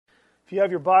If you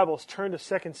have your Bibles, turn to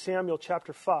 2 Samuel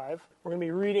chapter 5. We're going to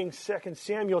be reading 2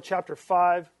 Samuel chapter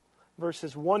 5,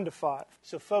 verses 1 to 5.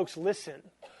 So folks, listen.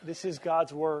 This is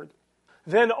God's word.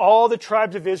 Then all the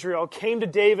tribes of Israel came to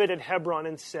David at Hebron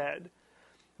and said,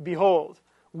 "Behold,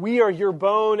 we are your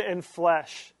bone and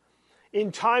flesh.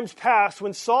 In times past,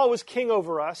 when Saul was king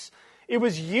over us, it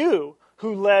was you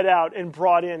who led out and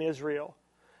brought in Israel.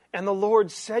 And the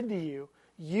Lord said to you,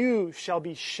 you shall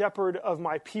be shepherd of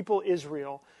my people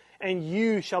Israel, and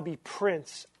you shall be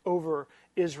prince over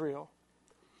Israel."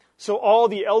 So all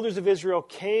the elders of Israel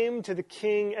came to the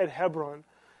king at Hebron,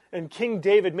 and King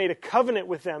David made a covenant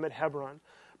with them at Hebron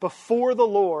before the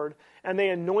Lord, and they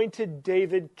anointed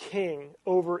David king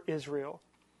over Israel.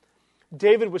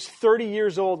 David was 30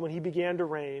 years old when he began to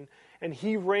reign, and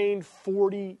he reigned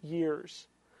 40 years.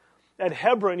 At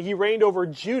Hebron, he reigned over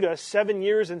Judah 7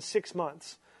 years and 6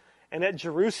 months. And at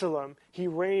Jerusalem, he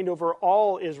reigned over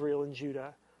all Israel and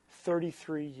Judah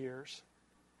 33 years.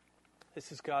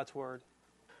 This is God's word.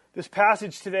 This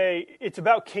passage today, it's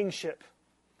about kingship.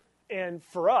 And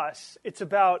for us, it's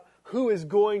about who is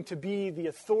going to be the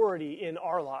authority in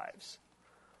our lives.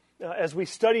 As we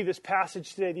study this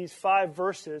passage today, these 5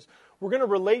 verses, we're going to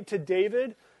relate to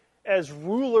David as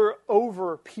ruler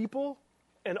over people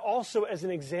and also as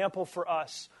an example for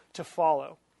us to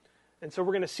follow. And so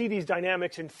we're going to see these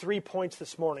dynamics in 3 points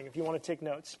this morning, if you want to take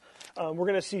notes. We're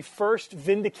going to see first,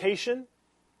 vindication.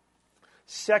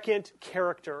 Second,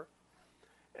 character.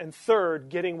 And third,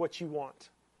 getting what you want.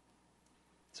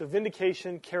 So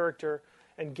vindication, character,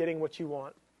 and getting what you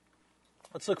want.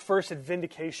 Let's look first at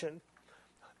vindication.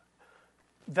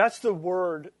 That's the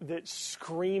word that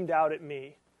screamed out at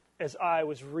me as I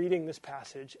was reading this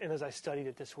passage and as I studied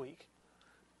it this week.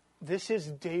 This is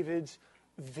David's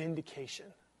vindication.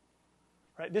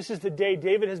 Right? This is the day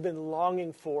David has been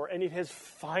longing for, and it has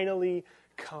finally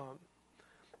come.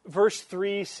 Verse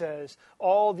 3 says,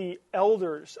 all the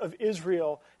elders of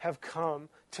Israel have come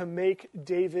to make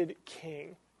David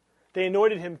king. They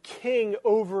anointed him king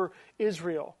over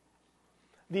Israel.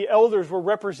 The elders were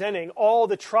representing all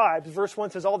the tribes. Verse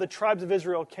 1 says all the tribes of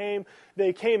Israel came.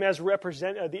 They came as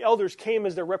the elders came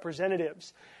as their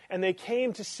representatives. And they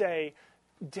came to say,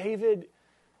 David,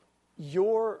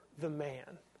 you're the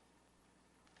man.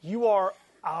 You are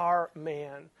our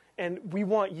man, and we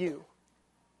want you.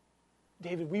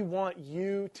 David, we want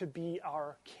you to be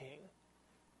our king.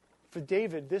 For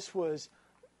David, this was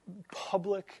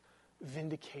public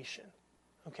vindication.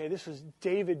 Okay, this was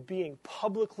David being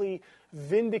publicly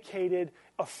vindicated,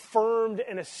 affirmed,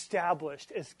 and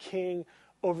established as king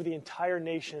over the entire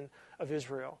nation of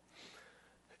Israel.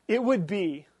 It would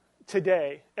be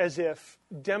today as if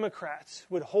Democrats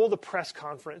would hold a press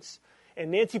conference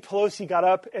and Nancy Pelosi got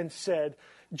up and said,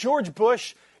 George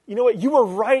Bush, you know what? You were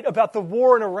right about the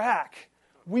war in Iraq.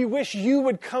 We wish you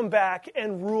would come back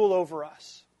and rule over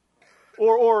us.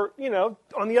 Or,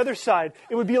 on the other side,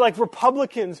 it would be like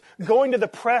Republicans going to the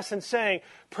press and saying,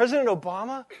 President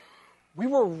Obama, we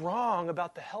were wrong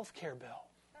about the health care bill.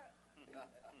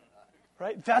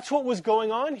 Right? That's what was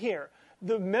going on here.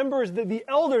 The members, the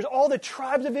elders, all the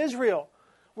tribes of Israel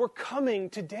were coming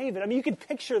to David. I mean, you can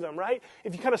picture them, right?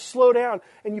 If you kind of slow down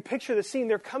and you picture the scene,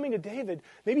 they're coming to David.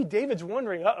 Maybe David's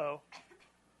wondering,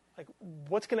 like,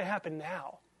 what's going to happen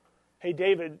now? Hey,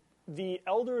 David, the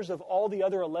elders of all the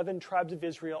other 11 tribes of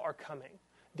Israel are coming.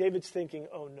 David's thinking,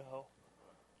 oh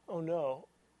no.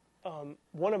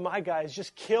 One of my guys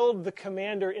just killed the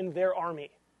commander in their army.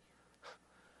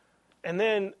 And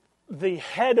then the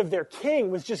head of their king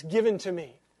was just given to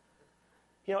me.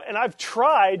 And I've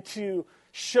tried to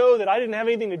show that I didn't have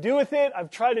anything to do with it.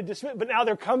 I've tried to dismiss, but now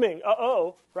they're coming.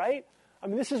 Right? I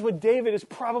mean, this is what David is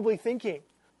probably thinking.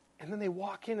 And then they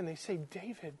walk in and they say,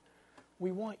 David,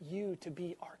 we want you to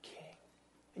be our king.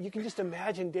 And you can just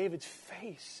imagine David's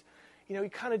face. He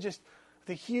kind of just,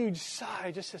 the huge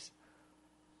sigh, just says,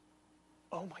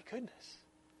 oh my goodness.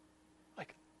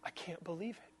 Like, I can't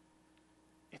believe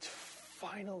it. It's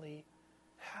finally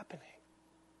happening.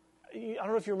 I don't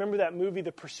know if you remember that movie,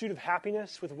 The Pursuit of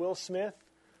Happiness with Will Smith.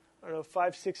 I don't know,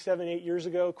 5, 6, 7, 8 years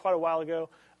ago, quite a while ago.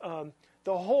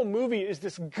 The whole movie is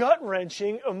this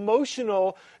gut-wrenching,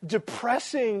 emotional,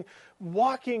 depressing,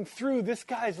 walking through this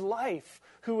guy's life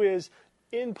who is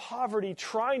in poverty,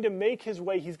 trying to make his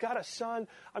way. He's got a son.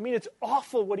 I mean, it's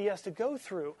awful what he has to go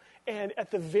through. And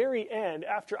at the very end,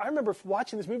 I remember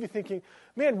watching this movie thinking,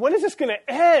 man, when is this going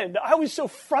to end? I was so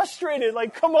frustrated.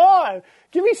 Like, come on,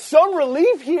 give me some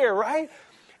relief here, right?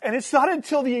 And it's not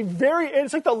until the very end,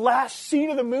 it's like the last scene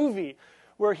of the movie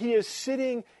where he is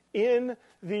sitting in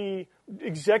the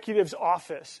executive's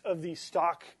office of the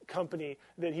stock company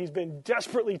that he's been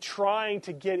desperately trying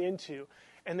to get into.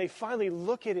 And they finally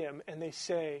look at him and they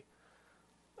say,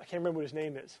 I can't remember what his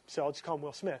name is, so I'll just call him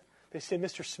Will Smith. They say,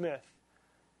 Mr. Smith,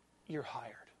 you're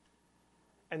hired.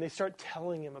 And they start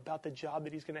telling him about the job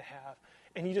that he's going to have.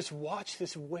 And you just watch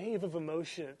this wave of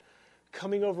emotion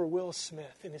coming over Will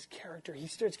Smith and his character. He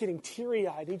starts getting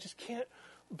teary-eyed. He just can't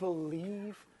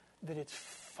believe that it's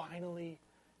finally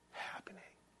happening.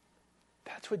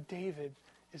 That's what David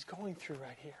is going through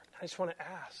right here. I just want to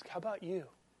ask, how about you?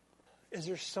 Is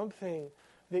there something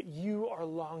that you are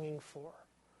longing for?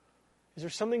 Is there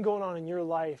something going on in your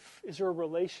life? Is there a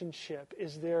relationship?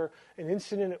 Is there an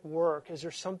incident at work? Is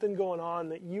there something going on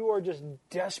that you are just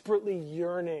desperately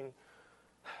yearning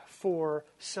for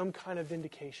some kind of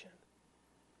vindication?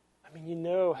 I mean, you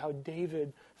know how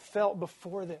David felt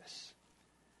before this.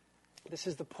 This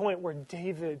is the point where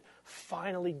David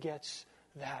finally gets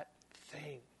that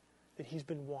thing that he's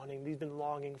been wanting, that he's been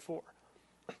longing for.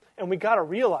 And we got to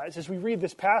realize, as we read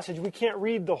this passage, we can't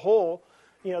read the whole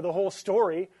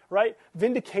story, right?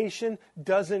 Vindication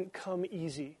doesn't come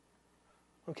easy.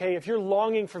 Okay, if you're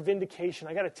longing for vindication,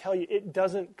 I got to tell you, it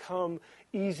doesn't come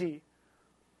easy.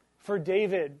 For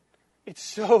David, it's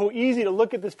so easy to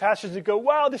look at this passage and go,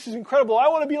 wow, this is incredible. I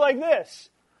want to be like this.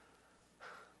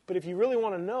 But if you really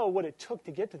want to know what it took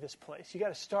to get to this place, you got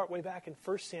to start way back in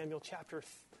 1 Samuel chapter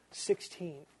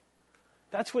 16.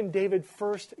 That's when David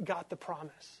first got the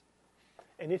promise.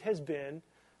 And it has been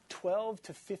 12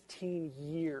 to 15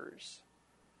 years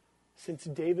since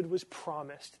David was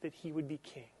promised that he would be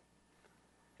king.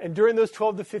 And during those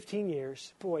 12 to 15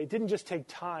 years, boy, it didn't just take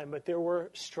time, but there were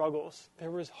struggles.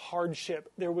 There was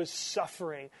hardship. There was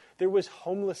suffering. There was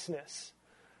homelessness,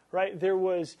 right? There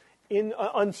was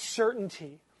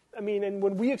uncertainty. I mean, and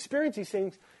when we experience these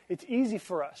things, it's easy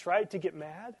for us, right, to get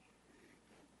mad,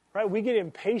 right? We get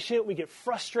impatient. We get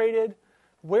frustrated.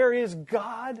 Where is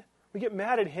God? We get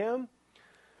mad at him.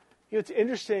 You know, it's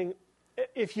interesting.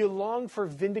 If you long for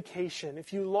vindication,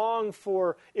 if you long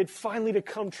for it finally to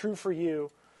come true for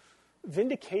you,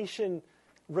 vindication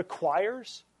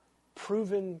requires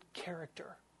proven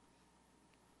character.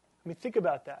 I mean, think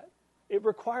about that. It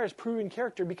requires proven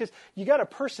character because you got to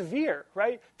persevere,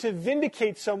 right? To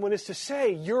vindicate someone is to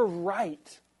say, you're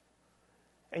right.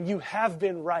 And you have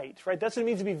been right? That's what it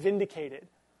means to be vindicated.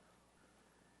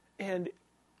 And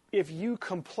if you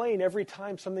complain every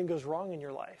time something goes wrong in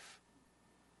your life,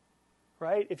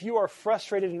 right? If you are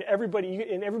frustrated and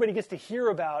everybody gets to hear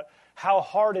about how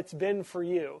hard it's been for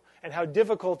you and how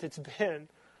difficult it's been,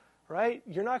 right?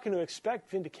 You're not going to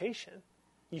expect vindication.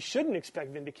 You shouldn't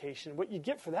expect vindication. What you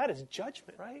get for that is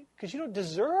judgment, right? Because you don't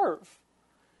deserve.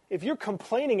 If you're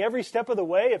complaining every step of the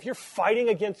way, if you're fighting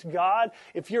against God,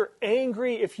 if you're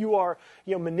angry, if you are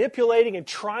manipulating and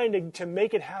trying to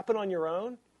make it happen on your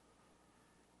own,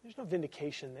 there's no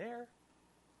vindication there.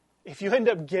 If you end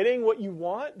up getting what you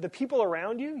want, the people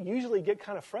around you usually get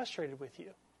kind of frustrated with you,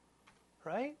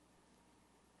 right?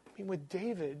 I mean, with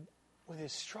David, with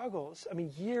his struggles, I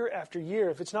mean, year after year,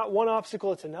 if it's not one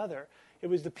obstacle, it's another. It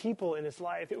was the people in his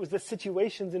life. It was the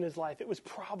situations in his life. It was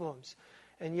problems.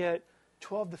 And yet,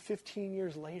 12 to 15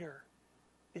 years later,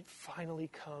 it finally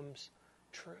comes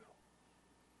true.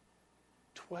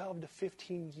 12 to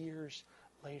 15 years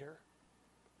later.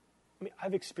 I mean,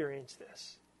 I've experienced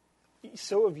this.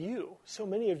 So have you. So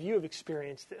many of you have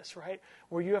experienced this, right?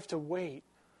 Where you have to wait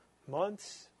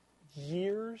months,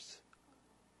 years,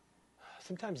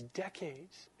 sometimes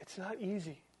decades. It's not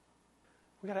easy.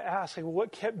 We got to ask,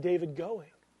 what kept David going?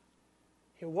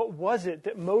 What was it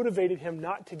that motivated him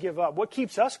not to give up? What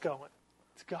keeps us going?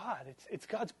 It's God. It's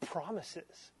God's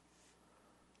promises.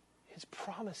 His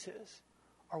promises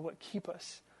are what keep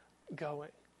us going.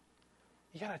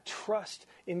 You got to trust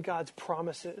in God's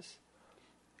promises.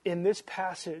 In this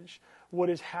passage, what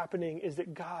is happening is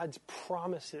that God's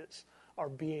promises are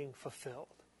being fulfilled.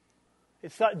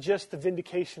 It's not just the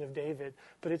vindication of David,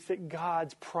 but it's that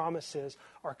God's promises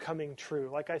are coming true.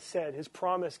 Like I said,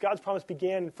 God's promise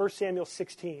began in 1 Samuel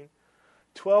 16,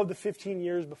 12 to 15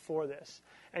 years before this.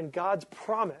 And God's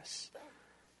promise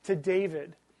to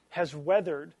David has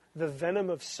weathered the venom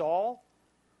of Saul,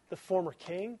 the former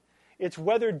king. It's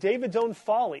weathered David's own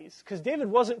follies, because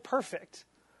David wasn't perfect,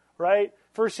 right?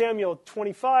 1 Samuel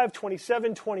 25,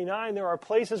 27, 29, there are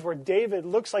places where David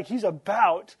looks like he's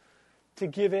about to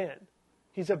give in.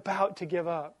 He's about to give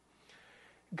up.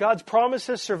 God's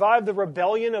promises survived the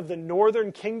rebellion of the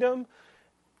northern kingdom.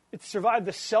 It survived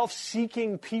the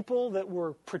self-seeking people that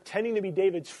were pretending to be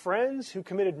David's friends who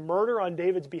committed murder on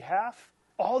David's behalf.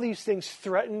 All these things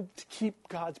threatened to keep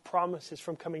God's promises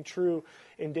from coming true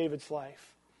in David's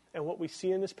life. And what we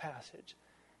see in this passage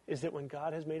is that when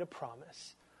God has made a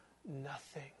promise,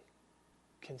 nothing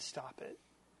can stop it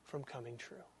from coming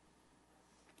true.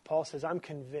 Paul says, I'm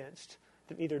convinced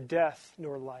that neither death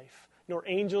nor life, nor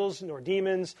angels, nor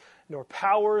demons, nor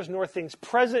powers, nor things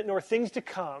present, nor things to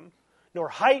come, nor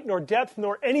height, nor depth,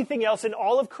 nor anything else in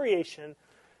all of creation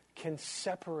can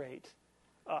separate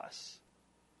us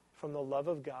from the love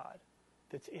of God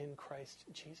that's in Christ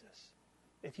Jesus.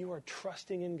 If you are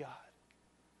trusting in God,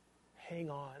 hang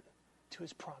on to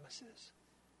his promises.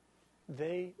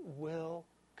 They will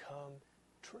come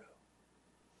true.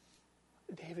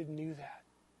 David knew that.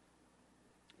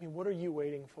 I mean, what are you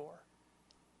waiting for?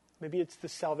 Maybe it's the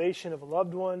salvation of a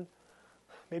loved one.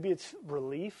 Maybe it's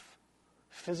relief,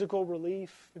 physical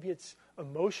relief. Maybe it's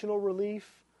emotional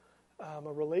relief, a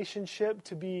relationship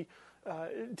to be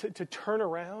to turn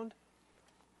around.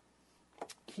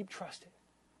 Keep trusting.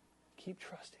 Keep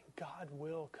trusting. God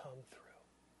will come through.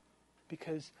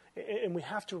 Because, and we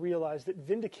have to realize that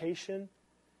vindication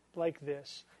like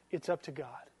this, it's up to God.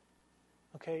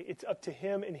 Okay? It's up to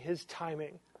him and his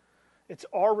timing. It's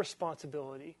our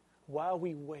responsibility while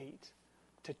we wait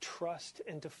to trust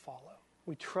and to follow.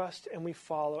 We trust and we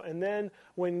follow. And then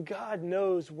when God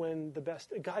knows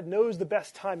the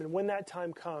best time, and when that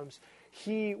time comes,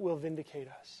 he will vindicate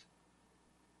us.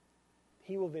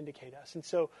 He will vindicate us. And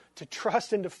so to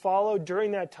trust and to follow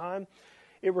during that time,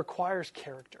 it requires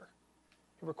character.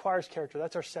 It requires character.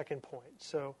 That's our second point.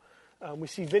 So we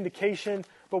see vindication,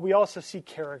 but we also see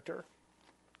character.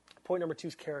 Point number 2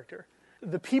 is character.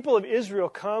 The people of Israel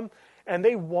come and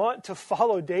they want to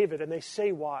follow David, and they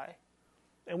say why.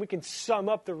 And we can sum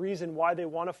up the reason why they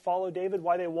want to follow David,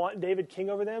 why they want David king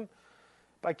over them,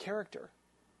 by character.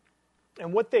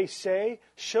 And what they say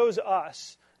shows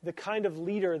us the kind of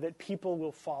leader that people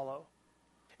will follow.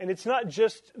 And it's not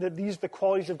just that these are the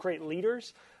qualities of great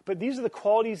leaders, but these are the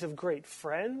qualities of great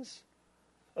friends,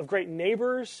 of great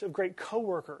neighbors, of great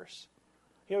coworkers.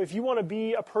 You know, if you want to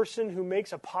be a person who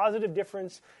makes a positive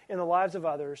difference in the lives of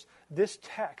others, this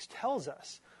text tells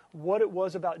us what it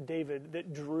was about David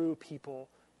that drew people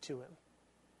to him.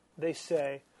 They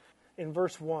say, in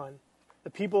verse 1, the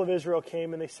people of Israel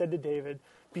came and they said to David,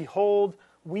 "Behold,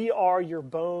 we are your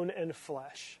bone and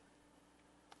flesh."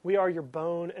 We are your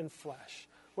bone and flesh.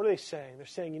 What are they saying? They're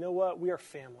saying, you know what? We are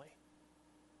family.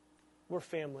 We're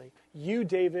family. You,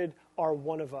 David, are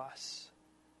one of us.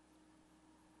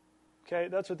 Okay,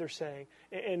 that's what they're saying.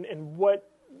 And what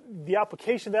the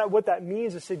application of that, what that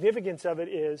means, the significance of it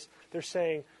is, they're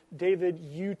saying, David,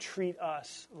 you treat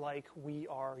us like we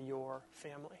are your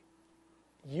family.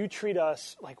 You treat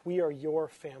us like we are your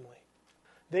family.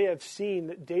 They have seen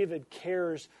that David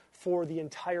cares for the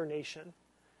entire nation.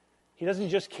 He doesn't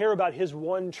just care about his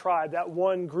one tribe, that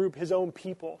one group, his own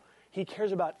people. He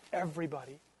cares about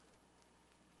everybody.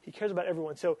 He cares about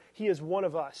everyone. So he is one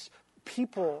of us.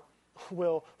 People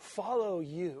will follow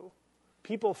you.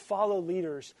 People follow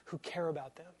leaders who care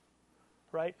about them,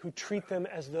 right? Who treat them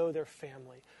as though they're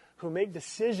family, who make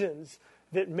decisions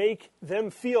that make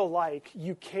them feel like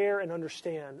you care and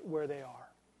understand where they are.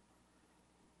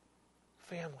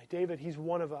 Family. David, he's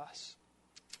one of us.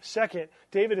 Second,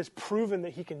 David has proven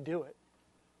that he can do it.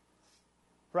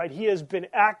 Right? He has been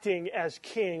acting as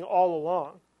king all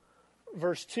along.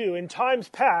 Verse 2, in times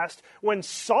past, when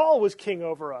Saul was king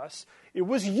over us, it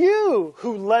was you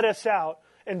who led us out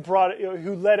and brought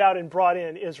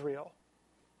in Israel.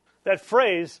 That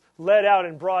phrase, led out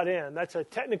and brought in, that's a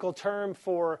technical term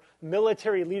for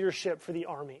military leadership for the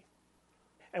army.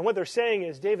 And what they're saying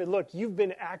is, David, look, you've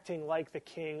been acting like the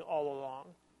king all along.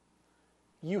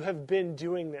 You have been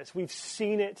doing this. We've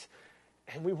seen it,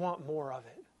 and we want more of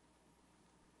it.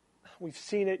 We've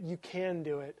seen it. You can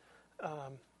do it.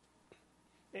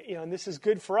 And this is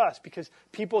good for us because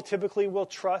people typically will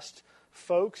trust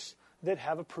folks that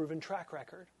have a proven track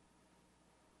record,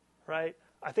 right?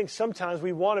 I think sometimes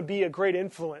we want to be a great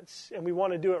influence, and we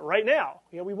want to do it right now.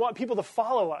 We want people to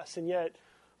follow us, and yet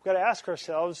we've got to ask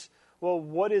ourselves, well,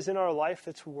 what is in our life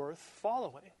that's worth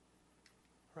following,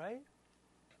 right?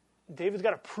 David's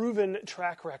got a proven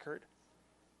track record.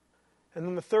 And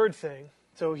then the third thing,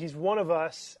 so he's one of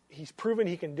us, he's proven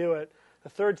he can do it. The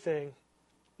third thing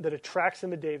that attracts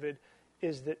him to David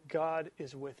is that God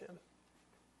is with him.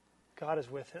 God is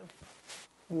with him.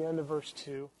 The end of verse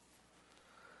 2.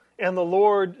 And the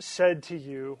Lord said to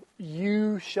you,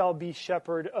 you shall be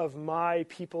shepherd of my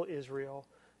people Israel,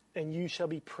 and you shall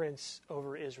be prince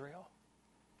over Israel.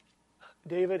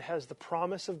 David has the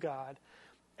promise of God,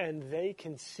 and they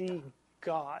can see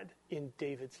God in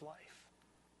David's life.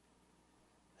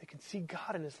 They can see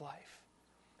God in his life.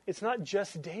 It's not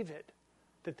just David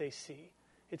that they see.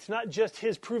 It's not just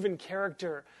his proven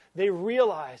character. They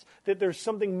realize that there's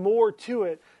something more to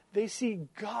it. They see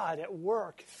God at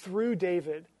work through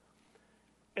David.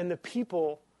 And the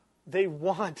people, they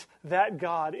want that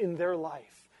God in their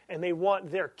life. And they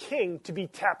want their king to be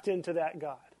tapped into that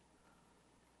God.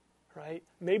 Right?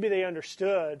 Maybe they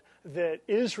understood that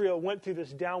Israel went through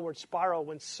this downward spiral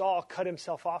when Saul cut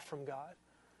himself off from God.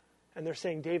 And they're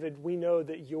saying, David, we know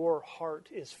that your heart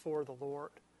is for the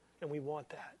Lord, and we want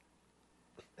that.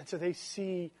 And so they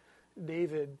see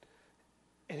David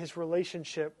and his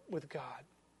relationship with God.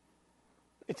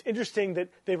 It's interesting that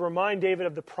they remind David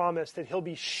of the promise that he'll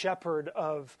be shepherd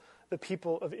of the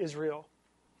people of Israel.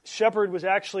 Shepherd was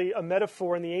actually a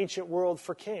metaphor in the ancient world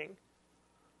for king.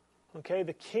 Okay,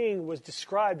 the king was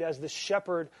described as the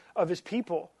shepherd of his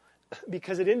people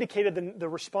because it indicated the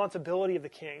responsibility of the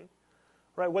king,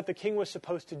 right? What the king was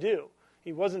supposed to do.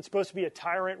 He wasn't supposed to be a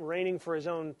tyrant reigning for his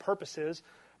own purposes,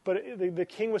 but the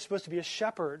king was supposed to be a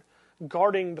shepherd,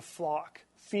 guarding the flock,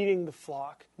 feeding the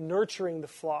flock, nurturing the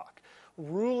flock,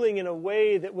 ruling in a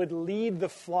way that would lead the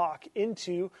flock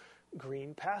into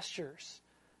green pastures,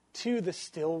 to the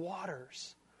still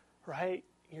waters, right?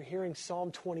 You're hearing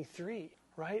Psalm 23.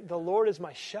 Right? The Lord is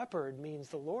my shepherd means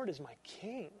the Lord is my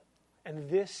king. And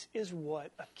this is what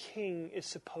a king is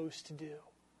supposed to do.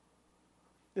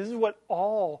 This is what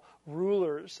all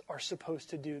rulers are supposed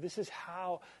to do. This is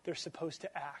how they're supposed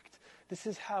to act. This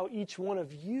is how each one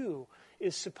of you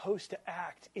is supposed to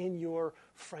act in your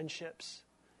friendships,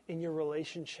 in your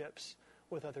relationships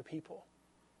with other people.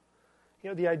 You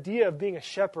know, the idea of being a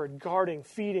shepherd, guarding,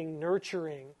 feeding,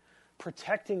 nurturing,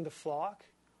 protecting the flock,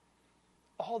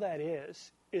 all that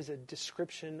is a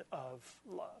description of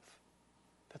love.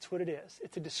 That's what it is.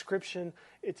 It's a description.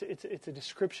 It's a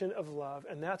description of love,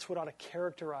 and that's what ought to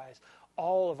characterize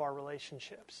all of our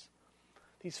relationships.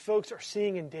 These folks are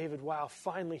seeing in David, wow,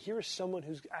 finally, here is someone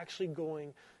who's actually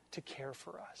going to care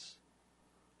for us.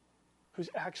 Who's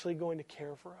actually going to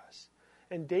care for us.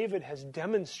 And David has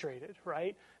demonstrated,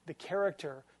 right, the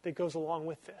character that goes along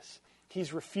with this.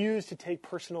 He's refused to take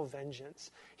personal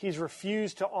vengeance. He's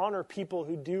refused to honor people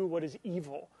who do what is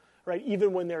evil, right?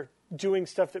 Even when they're doing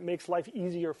stuff that makes life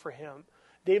easier for him.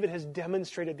 David has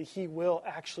demonstrated that he will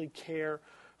actually care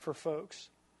for folks.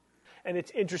 And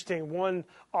it's interesting, one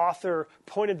author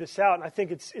pointed this out, and I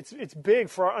think it's big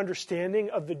for our understanding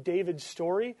of the David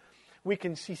story.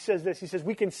 He says this, he says,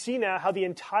 we can see now how the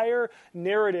entire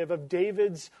narrative of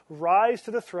David's rise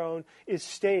to the throne is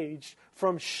staged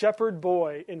from shepherd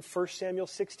boy in 1 Samuel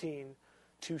 16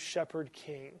 to shepherd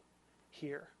king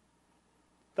here.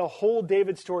 The whole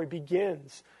David story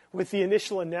begins with the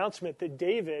initial announcement that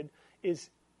David is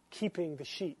keeping the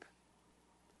sheep.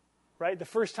 Right? The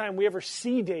first time we ever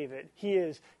see David, he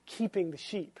is keeping the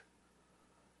sheep.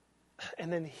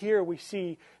 And then here we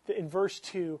see that in verse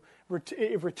 2,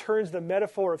 it returns the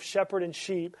metaphor of shepherd and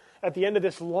sheep at the end of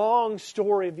this long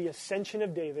story of the ascension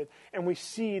of David. And we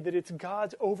see that it's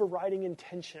God's overriding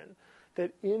intention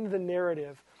that in the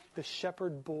narrative, the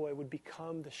shepherd boy would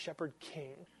become the shepherd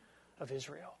king of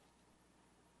Israel.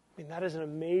 I mean, that is an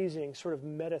amazing sort of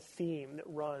meta theme that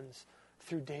runs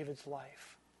through David's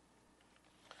life.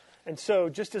 And so,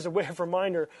 just as a way of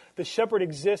reminder, the shepherd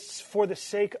exists for the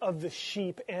sake of the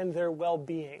sheep and their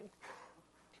well-being.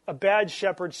 A bad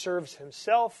shepherd serves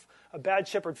himself. A bad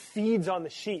shepherd feeds on the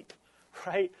sheep,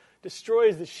 right?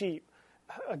 Destroys the sheep.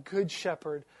 A good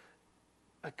shepherd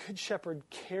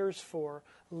cares for,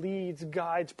 leads,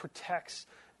 guides, protects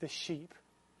the sheep.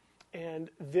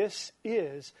 And this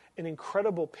is an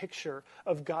incredible picture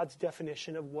of God's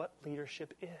definition of what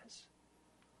leadership is.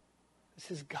 This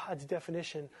is God's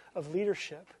definition of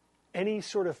leadership. Any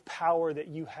sort of power that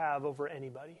you have over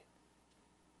anybody.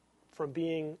 From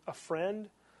being a friend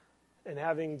and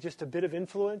having just a bit of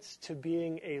influence to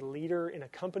being a leader in a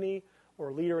company or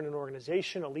a leader in an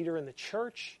organization, a leader in the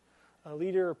church, a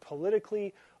leader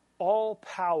politically, all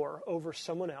power over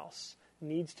someone else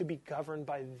needs to be governed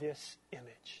by this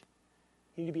image.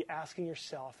 You need to be asking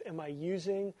yourself, am I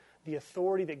using the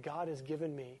authority that God has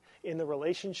given me in the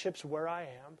relationships where I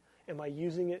am? Am I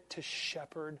using it to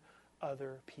shepherd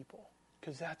other people?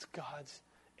 Because that's God's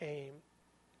aim.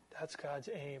 That's God's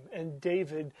aim. And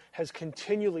David has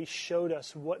continually showed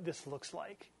us what this looks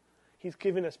like. He's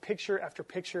given us picture after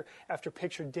picture after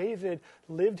picture. David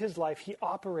lived his life. He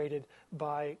operated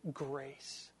by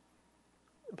grace.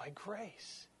 By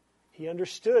grace. He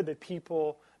understood that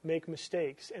people make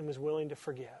mistakes and was willing to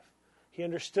forgive. He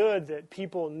understood that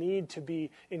people need to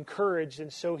be encouraged,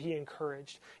 and so he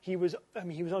encouraged. He was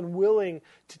unwilling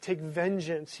to take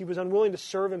vengeance. He was unwilling to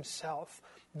serve himself.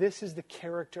 This is the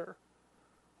character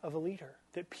of a leader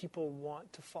that people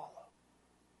want to follow.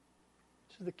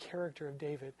 This is the character of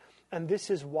David. And this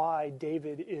is why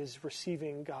David is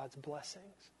receiving God's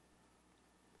blessings.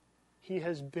 He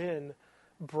has been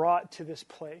brought to this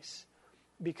place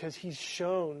because he's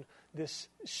shown this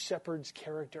shepherd's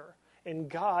character. And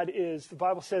the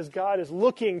Bible says God is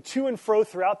looking to and fro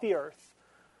throughout the earth,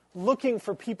 looking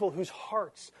for people whose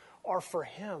hearts are for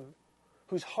him,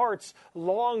 whose hearts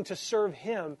long to serve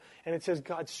him. And it says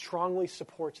God strongly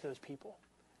supports those people.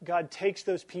 God takes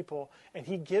those people and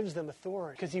he gives them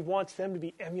authority because he wants them to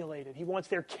be emulated. He wants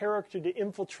their character to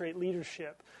infiltrate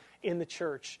leadership in the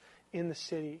church, in the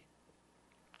city.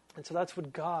 And so that's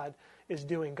what God is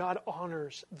doing. God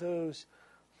honors those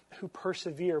who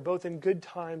persevere, both in good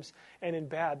times and in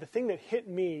bad. The thing that hit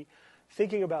me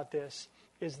thinking about this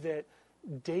is that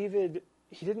David,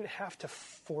 he didn't have to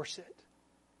force it.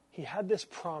 He had this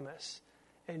promise,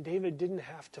 and David didn't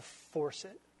have to force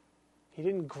it. He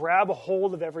didn't grab a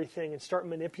hold of everything and start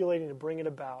manipulating to bring it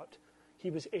about. He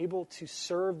was able to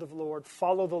serve the Lord,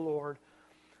 follow the Lord,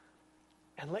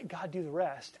 and let God do the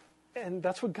rest. And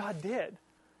that's what God did.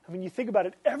 I mean, you think about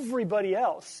it, everybody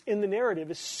else in the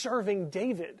narrative is serving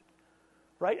David,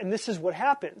 right? And this is what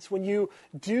happens when you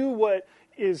do what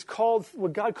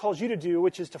God calls you to do,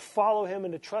 which is to follow him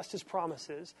and to trust his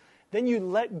promises. Then you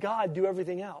let God do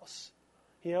everything else,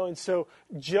 And so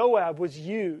Joab was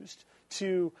used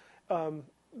to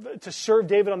serve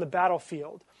David on the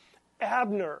battlefield.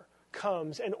 Abner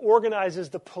comes and organizes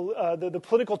the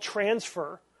political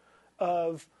transfer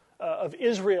of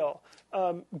Israel.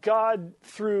 God,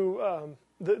 through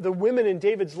the women in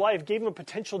David's life, gave him a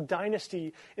potential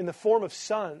dynasty in the form of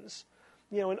sons.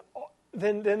 And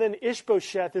then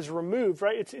Ishbosheth is removed,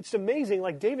 right? It's amazing.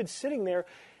 Like David's sitting there,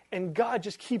 and God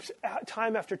just keeps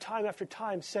time after time after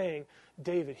time saying,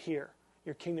 David, here,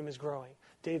 your kingdom is growing.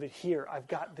 David, here, I've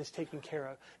got this taken care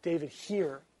of. David,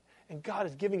 here. And God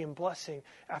is giving him blessing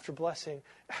after blessing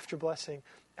after blessing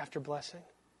after blessing.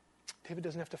 David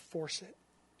doesn't have to force it.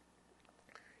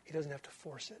 He doesn't have to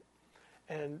force it.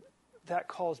 And that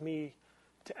calls me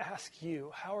to ask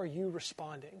you, how are you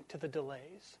responding to the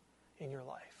delays in your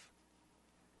life?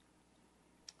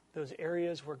 Those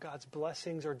areas where God's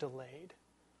blessings are delayed,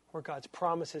 where God's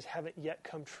promises haven't yet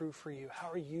come true for you, how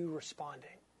are you responding?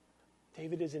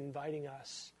 David is inviting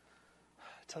us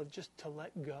to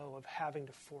let go of having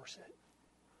to force it.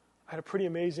 I had a pretty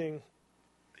amazing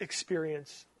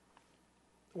experience.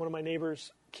 One of my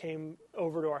neighbors came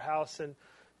over to our house and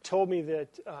told me that,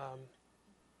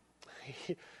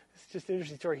 it's just an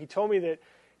interesting story. He told me that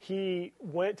he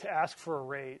went to ask for a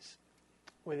raise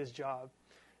with his job,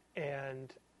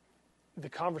 and the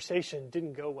conversation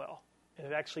didn't go well, and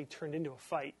it actually turned into a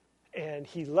fight. And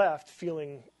he left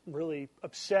feeling really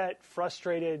upset,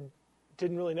 frustrated,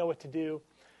 didn't really know what to do.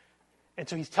 And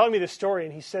so he's telling me this story,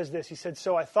 and he says this. He said,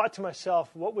 so I thought to myself,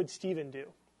 what would Stephen do?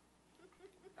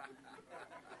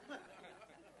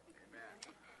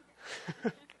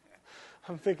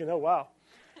 I'm thinking, oh, wow.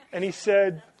 And he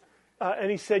said, I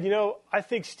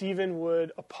think Stephen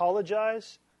would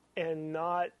apologize and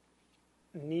not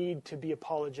need to be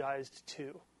apologized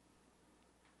to.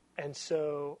 And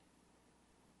so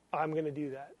I'm going to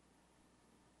do that.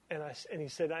 And he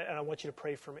said, I want you to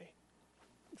pray for me.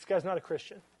 This guy's not a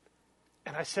Christian.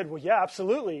 And I said, well, yeah,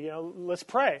 absolutely. Let's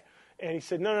pray. And he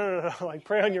said, no, like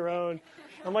pray on your own.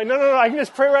 I'm like, no, I can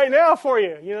just pray right now for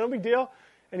you. No big deal.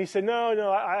 And he said,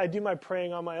 no, I do my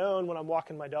praying on my own when I'm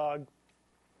walking my dog.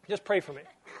 Just pray for me.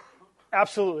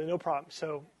 Absolutely, no problem.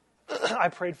 So I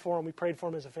prayed for him. We prayed for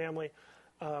him as a family.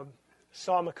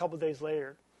 Saw him a couple days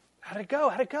later. How'd it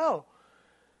go?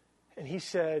 And he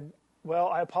said, well,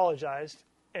 I apologized,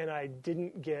 and I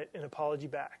didn't get an apology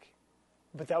back.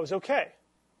 But that was okay,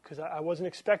 because I wasn't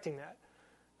expecting that.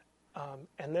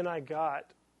 And then I got,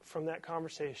 from that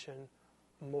conversation,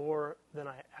 more than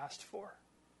I asked for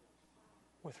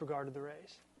with regard to the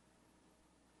raise.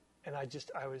 And I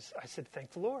said,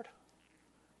 thank the Lord.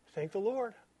 Thank the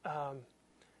Lord.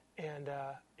 And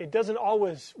it doesn't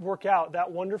always work out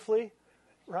that wonderfully,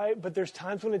 right? But there's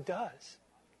times when it does.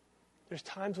 There's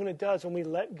times when it does, when we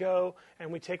let go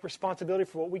and we take responsibility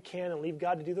for what we can and leave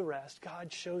God to do the rest.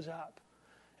 God shows up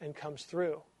and comes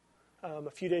through.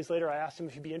 A few days later, I asked him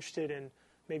if he'd be interested in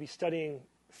maybe studying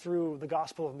through the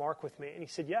Gospel of Mark with me, and he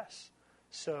said yes.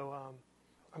 So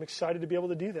I'm excited to be able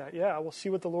to do that. Yeah, we'll see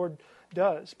what the Lord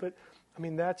does. But, I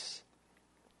mean, that's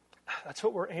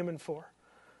what we're aiming for.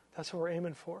 That's what we're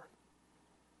aiming for.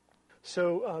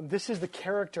 So this is the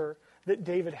character that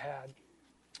David had.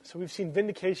 So we've seen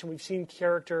vindication, we've seen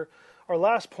character. Our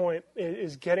last point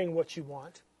is getting what you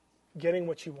want. Getting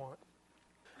what you want.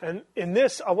 And in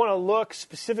this, I want to look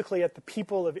specifically at the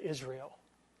people of Israel.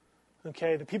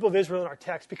 Okay, the people of Israel in our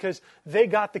text, because they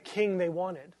got the king they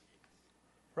wanted.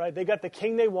 Right? They got the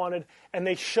king they wanted, and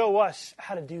they show us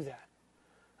how to do that.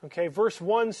 Okay, verse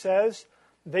 1 says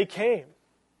They came.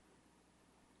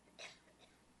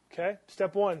 Okay,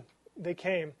 step 1, they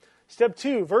came. Step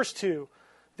 2, verse 2,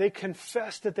 they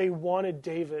confessed that they wanted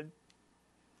David.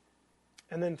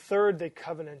 And then third, they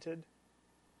covenanted.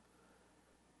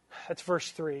 That's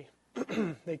verse 3.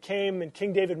 They came and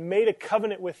King David made a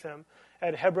covenant with them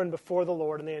at Hebron before the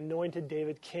Lord, and they anointed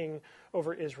David king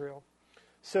over Israel.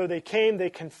 So they came, they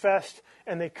confessed,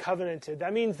 and they covenanted.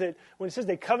 That means that when it says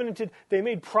they covenanted, they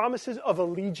made promises of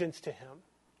allegiance to him.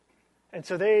 And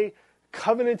so they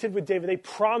covenanted with David. They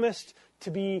promised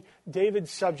to be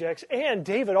David's subjects, and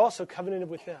David also covenanted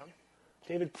with them.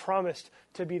 David promised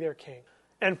to be their king.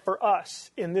 And for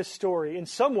us, in this story, in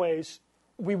some ways,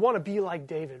 we want to be like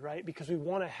David, right? Because we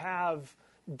want to have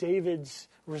David's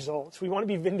results. We want to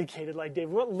be vindicated like David.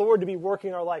 We want the Lord to be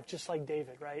working our life just like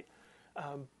David, right?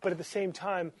 But at the same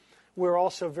time, we're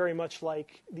also very much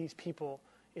like these people,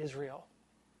 Israel.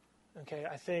 Okay,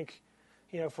 I think,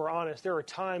 if we're honest, there are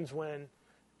times when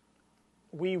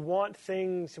we want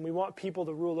things and we want people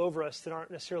to rule over us that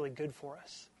aren't necessarily good for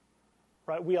us,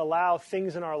 right? We allow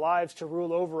things in our lives to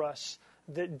rule over us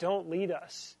that don't lead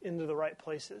us into the right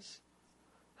places.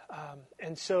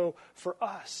 And so for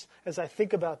us, as I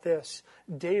think about this,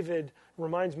 David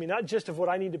reminds me not just of what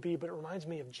I need to be, but it reminds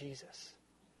me of Jesus.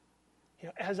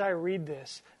 As I read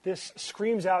this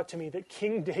screams out to me that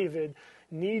King David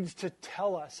needs to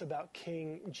tell us about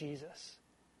King Jesus.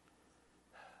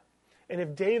 And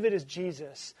if David is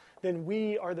Jesus, then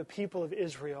we are the people of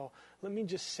Israel. Let me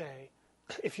just say,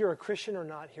 if you're a Christian or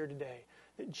not here today,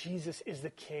 that Jesus is the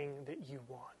king that you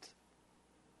want.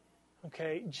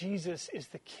 Okay? Jesus is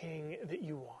the king that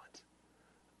you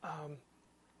want.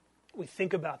 We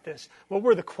think about this. What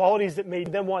were the qualities that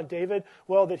made them want David?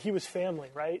 Well, that he was family,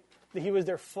 right? That he was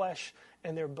their flesh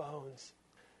and their bones.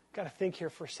 Got to think here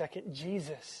for a second.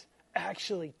 Jesus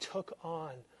actually took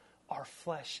on our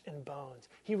flesh and bones.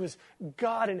 He was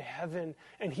God in heaven,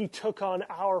 and he took on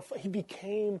he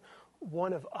became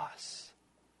one of us.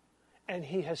 And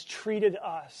he has treated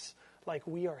us like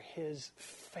we are his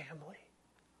family.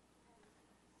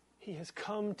 He has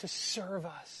come to serve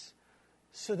us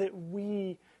so that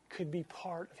we could be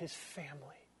part of his family.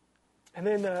 And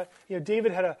then,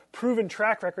 David had a proven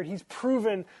track record. He's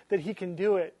proven that he can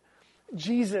do it.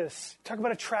 Jesus, talk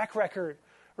about a track record,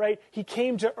 right? He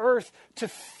came to earth to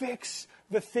fix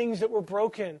the things that were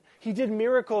broken. He did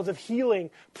miracles of healing,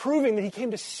 proving that he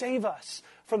came to save us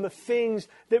from the things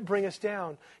that bring us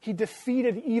down. He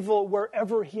defeated evil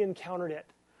wherever he encountered it,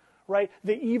 right?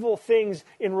 The evil things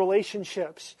in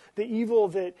relationships, the evil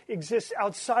that exists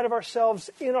outside of ourselves,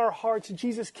 in our hearts.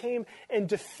 Jesus came and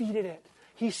defeated it.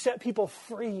 He set people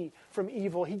free from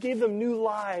evil. He gave them new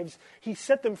lives. He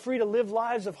set them free to live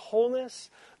lives of wholeness,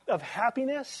 of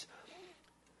happiness.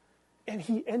 And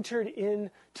he entered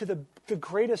into the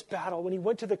greatest battle. When he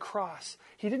went to the cross,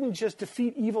 he didn't just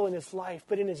defeat evil in his life,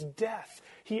 but in his death,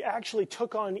 he actually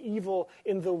took on evil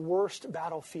in the worst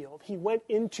battlefield. He went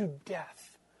into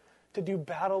death to do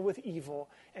battle with evil,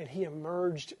 and he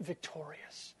emerged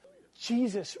victorious.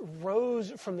 Jesus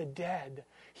rose from the dead.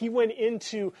 He went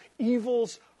into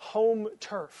evil's home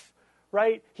turf,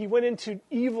 right? He went into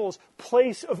evil's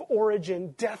place of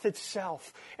origin, death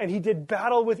itself, and he did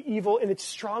battle with evil in its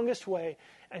strongest way,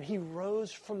 and he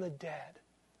rose from the dead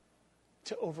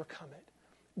to overcome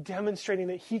it, demonstrating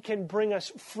that he can bring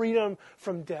us freedom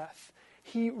from death.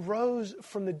 He rose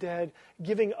from the dead,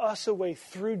 giving us a way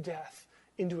through death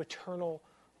into eternal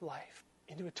life.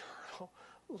 Into eternal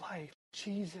life.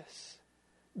 Jesus,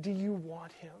 do you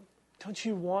want him? Don't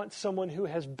you want someone who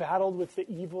has battled with the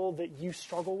evil that you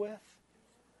struggle with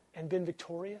and been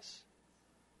victorious?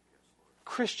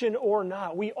 Christian or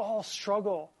not, we all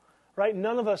struggle, right?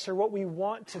 None of us are what we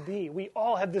want to be. We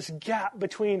all have this gap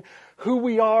between who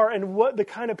we are and what the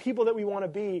kind of people that we want to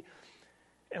be.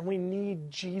 And we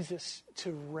need Jesus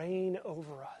to reign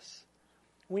over us.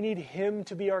 We need him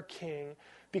to be our king,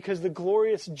 because the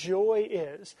glorious joy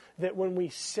is that when we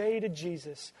say to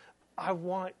Jesus, I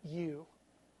want you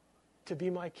to be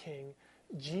my king,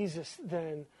 Jesus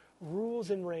then rules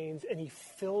and reigns, and he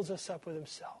fills us up with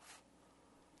himself.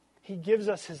 He gives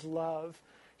us his love.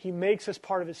 He makes us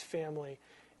part of his family.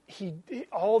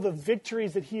 All the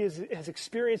victories that he has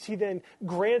experienced, he then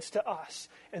grants to us.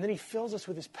 And then he fills us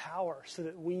with his power so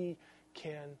that we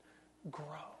can grow.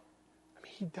 I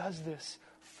mean, he does this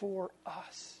for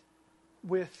us.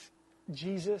 With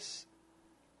Jesus,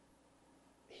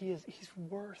 he's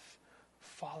worth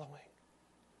following.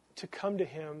 To come to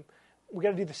him, we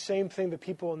got to do the same thing the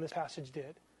people in this passage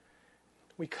did.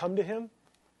 We come to him.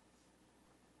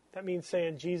 That means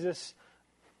saying, Jesus,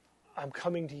 I'm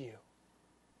coming to you.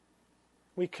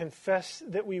 We confess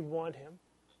that we want him.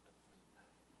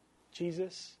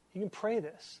 Jesus, you can pray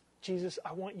this. Jesus,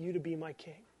 I want you to be my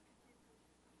king.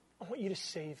 I want you to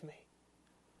save me.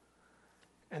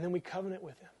 And then we covenant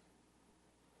with him.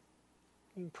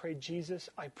 You can pray, Jesus,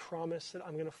 I promise that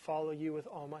I'm going to follow you with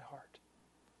all my heart.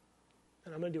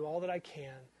 And I'm going to do all that I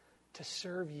can to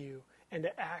serve you and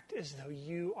to act as though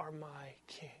you are my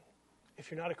king. If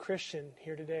you're not a Christian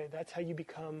here today, that's how you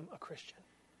become a Christian.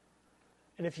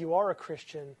 And if you are a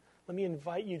Christian, let me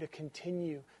invite you to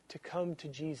continue to come to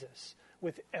Jesus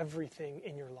with everything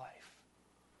in your life.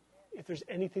 If there's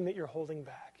anything that you're holding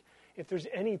back, if there's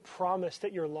any promise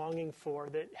that you're longing for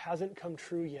that hasn't come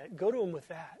true yet, go to him with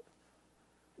that.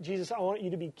 Jesus, I want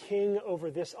you to be king over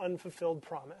this unfulfilled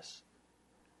promise.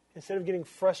 Instead of getting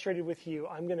frustrated with you,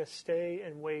 I'm going to stay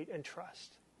and wait and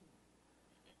trust.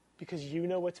 Because you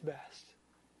know what's best.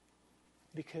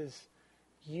 Because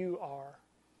you are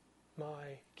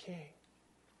my king.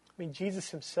 I mean,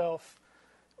 Jesus himself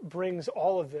brings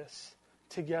all of this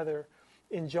together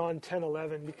in John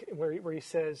 10:11, where he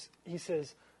says,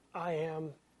 I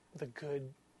am the good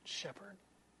shepherd.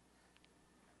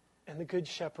 And the good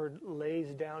shepherd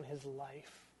lays down his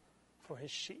life for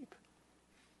his sheep.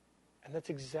 And that's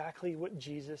exactly what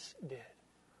Jesus did.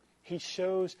 He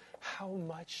shows how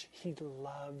much he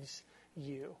loves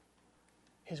you.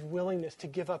 His willingness to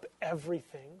give up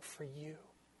everything for you.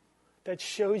 That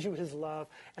shows you his love.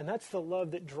 And that's the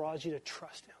love that draws you to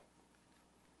trust him.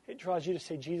 It draws you to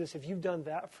say, Jesus, if you've done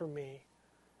that for me,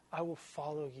 I will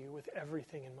follow you with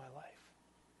everything in my life.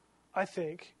 I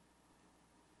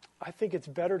think it's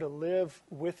better to live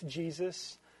with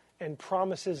Jesus and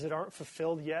promises that aren't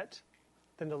fulfilled yet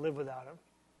than to live without him.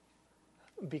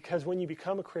 Because when you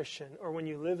become a Christian or when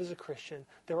you live as a Christian,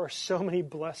 there are so many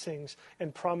blessings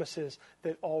and promises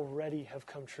that already have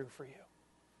come true for you.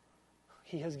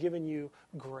 He has given you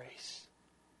grace.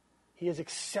 He has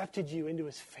accepted you into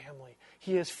his family.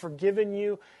 He has forgiven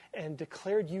you and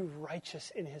declared you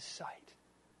righteous in his sight.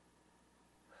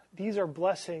 These are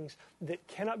blessings that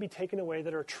cannot be taken away,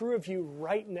 that are true of you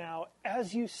right now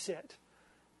as you sit,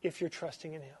 if you're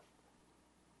trusting in him.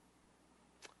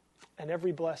 And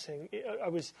every blessing. I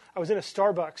was in a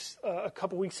Starbucks a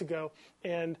couple weeks ago,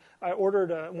 and I ordered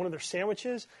one of their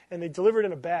sandwiches, and they delivered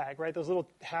in a bag, right? Those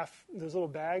little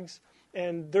bags.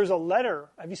 And there's a letter.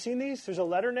 Have you seen these? There's a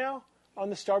letter now on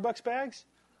the Starbucks bags,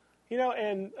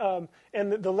 and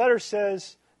the letter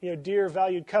says, dear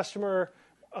valued customer,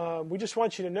 we just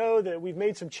want you to know that we've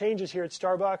made some changes here at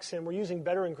Starbucks, and we're using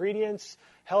better ingredients,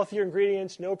 healthier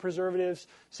ingredients, no preservatives,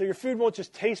 so your food won't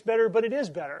just taste better, but it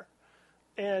is better.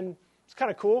 And it's kind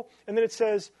of cool. And then it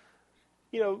says,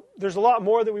 there's a lot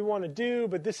more that we want to do,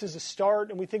 but this is a start,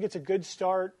 and we think it's a good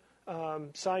start.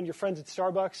 Signed, your friends at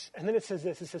Starbucks. And then it says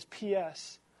this. It says,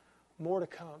 P.S., more to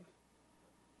come.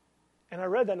 And I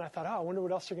read that, and I thought, I wonder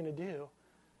what else they're going to do.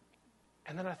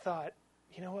 And then I thought,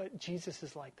 you know what? Jesus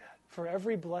is like that. For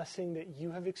every blessing that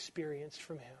you have experienced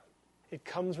from him, it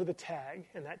comes with a tag,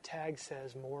 and that tag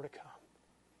says, more to come.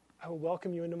 I will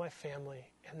welcome you into my family,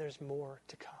 and there's more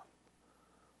to come.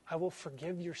 I will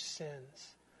forgive your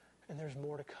sins, and there's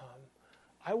more to come.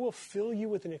 I will fill you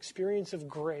with an experience of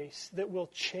grace that will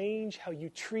change how you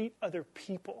treat other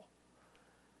people,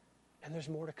 and there's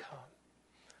more to come.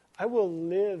 I will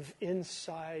live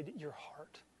inside your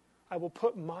heart. I will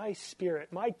put my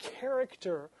spirit, my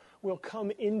character will come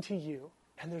into you,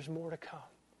 and there's more to come.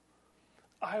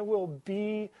 I will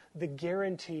be the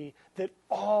guarantee that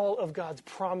all of God's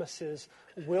promises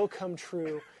will come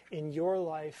true in your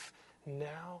life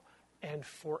now and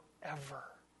forever.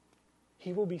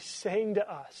 He will be saying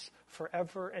to us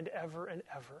forever and ever and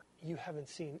ever, you haven't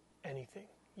seen anything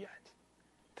yet.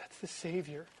 That's the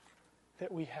Savior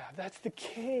that we have. That's the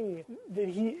King that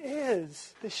he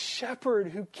is. The shepherd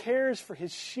who cares for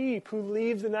his sheep, who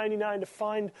leaves the 99 to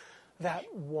find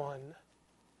that one.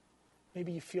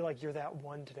 Maybe you feel like you're that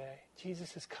one today.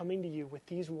 Jesus is coming to you with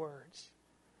these words,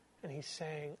 and he's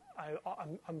saying,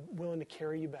 I'm willing to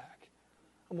carry you back.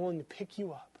 I'm willing to pick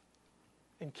you up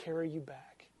and carry you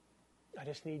back. I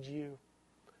just need you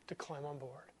to climb on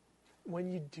board.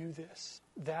 When you do this,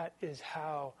 that is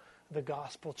how the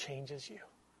gospel changes you.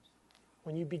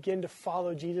 When you begin to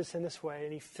follow Jesus in this way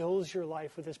and he fills your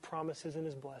life with his promises and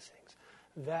his blessings,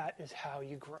 that is how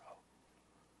you grow.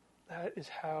 That is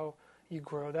how you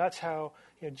grow. That's how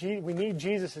we need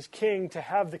Jesus as king to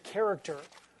have the character,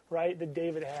 right, that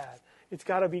David had. It's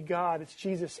got to be God. It's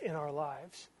Jesus in our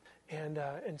lives. And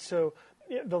so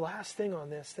the last thing on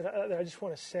this that I just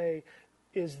want to say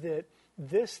is that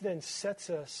this then sets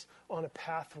us on a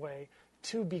pathway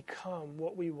to become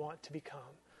what we want to become,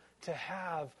 to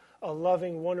have a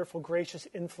loving, wonderful, gracious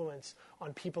influence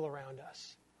on people around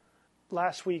us.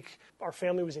 last week, our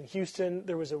family was in Houston.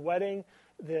 There was a wedding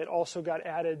that also got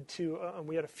added to,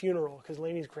 we had a funeral because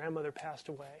Lainey's grandmother passed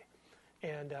away.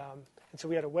 And so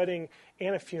we had a wedding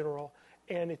and a funeral.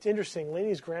 And it's interesting,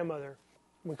 Lainey's grandmother,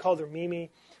 we called her Mimi.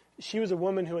 She was a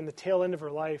woman who in the tail end of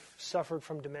her life suffered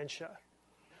from dementia.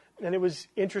 And it was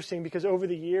interesting because over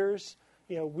the years,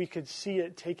 we could see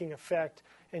it taking effect,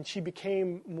 and she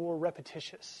became more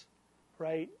repetitious,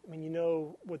 right? I mean, you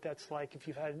know what that's like if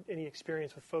you've had any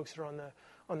experience with folks that are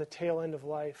on the tail end of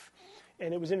life.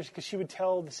 And it was interesting because she would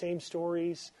tell the same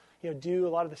stories, do a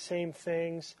lot of the same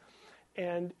things.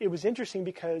 And it was interesting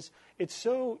because it's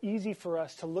so easy for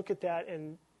us to look at that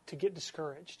and to get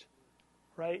discouraged,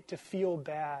 right? To feel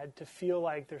bad, to feel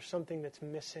like there's something that's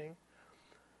missing.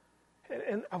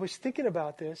 And I was thinking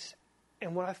about this,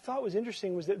 and what I thought was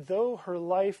interesting was that though her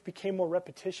life became more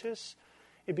repetitious,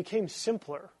 it became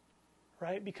simpler,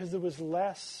 right? Because there was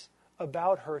less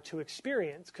about her to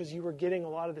experience, because you were getting a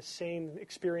lot of the same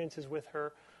experiences with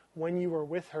her when you were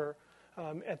with her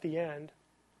at the end.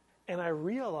 And I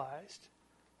realized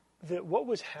that what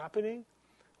was happening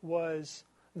was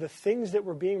the things that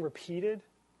were being repeated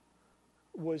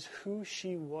was who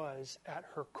she was at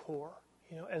her core.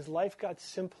 As life got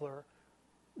simpler,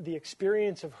 the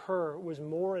experience of her was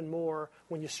more and more,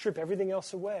 when you strip everything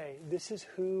else away, this is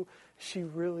who she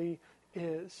really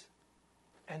is.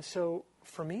 And so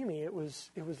for Mimi, it was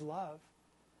love.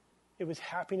 It was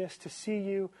happiness to see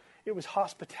you. It was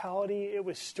hospitality. It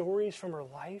was stories from her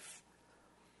life.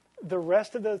 The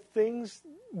rest of the things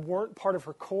weren't part of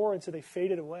her core, and so they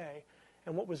faded away.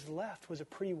 And what was left was a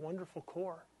pretty wonderful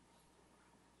core.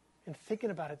 And thinking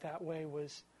about it that way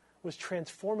was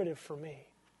transformative for me,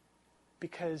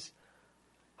 because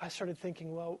I started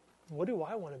thinking, well, what do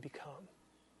I want to become?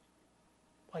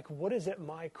 Like, what is at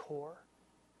my core?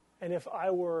 And if I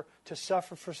were to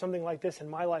suffer for something like this and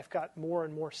my life got more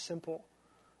and more simple,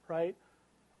 right,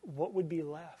 what would be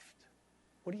left?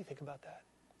 What do you think about that?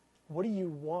 What do you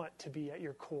want to be at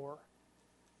your core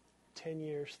 10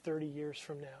 years, 30 years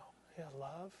from now?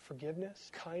 Love,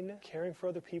 forgiveness, kindness, caring for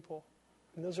other people.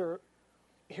 And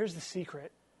here's the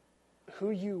secret.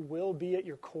 Who you will be at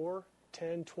your core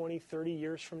 10, 20, 30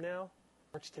 years from now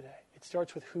starts today. It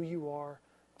starts with who you are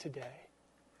today.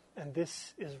 And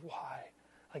this is why.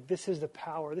 This is the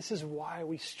power. This is why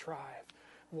we strive.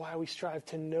 Why we strive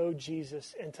to know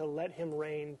Jesus and to let him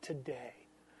reign today.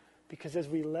 Because as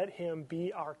we let him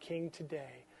be our King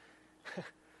today,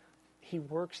 he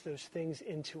works those things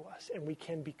into us, and we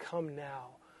can become now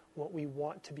what we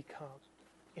want to become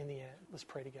in the end. Let's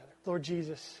pray together. Lord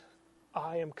Jesus,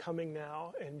 I am coming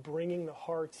now and bringing the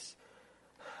hearts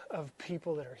of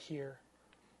people that are here.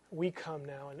 We come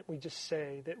now and we just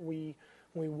say that we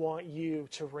want you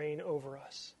to reign over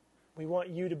us. We want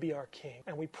you to be our King.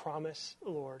 And we promise,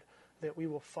 Lord, that we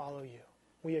will follow you.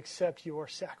 We accept your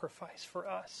sacrifice for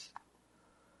us.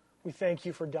 We thank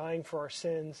you for dying for our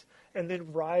sins and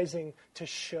then rising to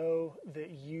show that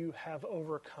you have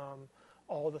overcome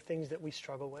all the things that we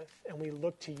struggle with. And we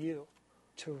look to you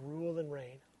to rule and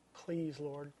reign. Please,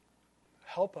 Lord,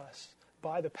 help us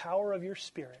by the power of your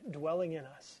Spirit dwelling in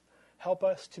us. Help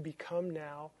us to become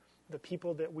now the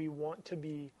people that we want to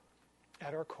be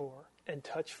at our core, and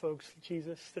touch folks,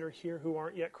 Jesus, that are here who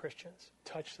aren't yet Christians.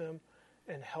 Touch them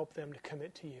and help them to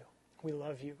commit to you. We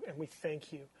love you and we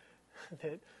thank you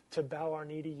that to bow our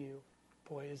knee to you,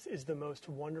 boy, is the most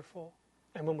wonderful.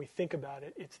 And when we think about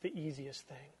it, it's the easiest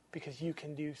thing, because you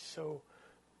can do so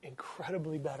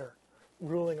incredibly better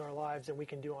ruling our lives than we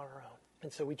can do on our own.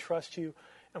 And so we trust you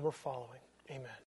and we're following. Amen.